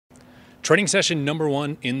Training session number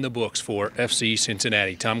 1 in the books for FC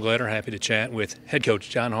Cincinnati. Tom Glatter, happy to chat with head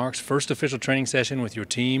coach John Harkes. First official training session with your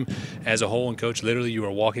team as a whole. And coach, literally you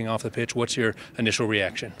are walking off the pitch. What's your initial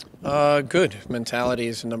reaction? Good. Mentality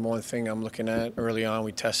is the number one thing I'm looking at. Early on,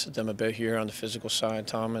 we tested them a bit here on the physical side,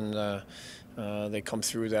 Tom, and they come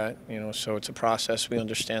through that. So it's a process. We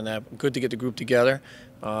understand that. Good to get the group together.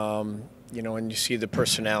 And you see the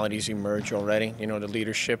personalities emerge already. The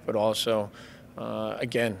leadership, but also.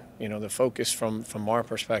 Again, the focus from our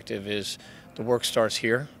perspective is the work starts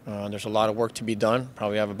here. There's a lot of work to be done.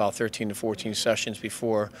 Probably have about 13 to 14 sessions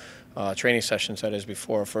before, training sessions, that is,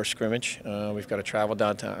 before our first scrimmage. We've got to travel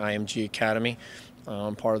down to IMG Academy,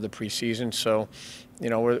 part of the preseason. So,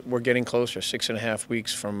 we're getting closer, 6.5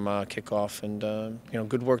 weeks from kickoff. And,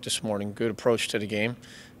 good work this morning, good approach to the game.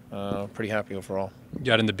 Pretty happy overall.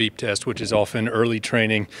 Got in the beep test, which is often early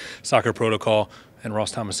training, soccer protocol. And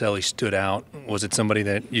Ross Tomaselli stood out. Was it somebody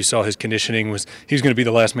that you saw his conditioning he was going to be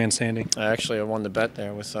the last man standing? Actually, I won the bet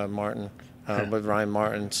there with Martin, with Ryan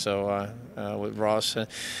Martin. So with Ross,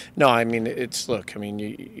 no, I mean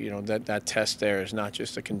that test there is not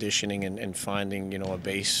just the conditioning and finding a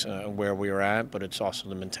base where we were at, but it's also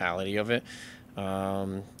the mentality of it.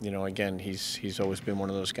 Again, he's always been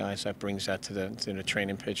one of those guys that brings that to the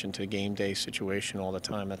training pitch and to the game day situation all the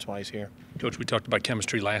time. That's why he's here. Coach, we talked about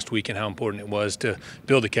chemistry last week and how important it was to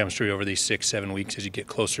build the chemistry over these 6-7 weeks as you get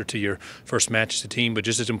closer to your first match as a team, but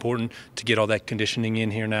just as important to get all that conditioning in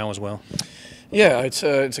here now as well. Yeah, it's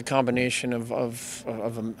a combination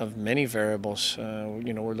of many variables.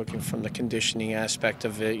 We're looking from the conditioning aspect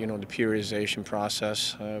of it, the periodization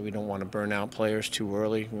process. We don't want to burn out players too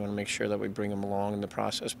early. We want to make sure that we bring them along in the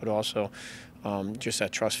process, but also just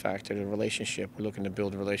that trust factor, the relationship. We're looking to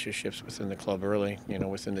build relationships within the club early,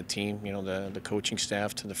 within the team, the coaching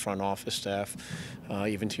staff to the front office staff,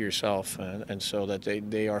 even to yourself, and so that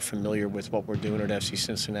they are familiar with what we're doing at FC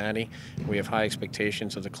Cincinnati. We have high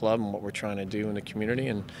expectations of the club and what we're trying to do in the community,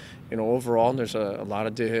 and overall there's a lot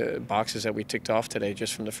of boxes that we ticked off today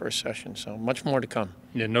just from the first session, so much more to come.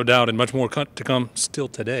 Yeah, no doubt, and much more to come still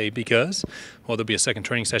today because, well, there'll be a second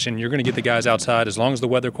training session. You're going to get the guys outside as long as the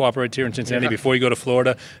weather cooperates here in Cincinnati. Yeah. Before you go to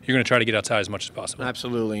Florida, you're going to try to get outside as much as possible.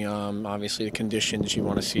 Absolutely. Obviously, the conditions, you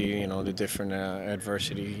want to see, the different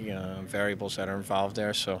adversity variables that are involved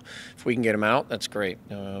there. So if we can get them out, that's great.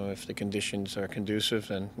 If the conditions are conducive,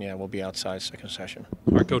 then, yeah, we'll be outside second session.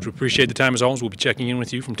 All right, Coach, we appreciate the time as always. We'll be checking in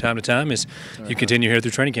with you from time to time as you continue here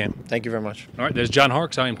through training camp. Thank you very much. All right, there's John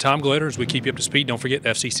Harkes. I am Tom Glatter as we keep you up to speed. Don't forget,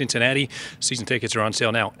 FC Cincinnati. Season tickets are on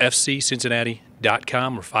sale now.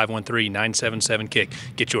 FCCincinnati.com or 513-977-KICK.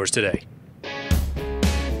 Get yours today.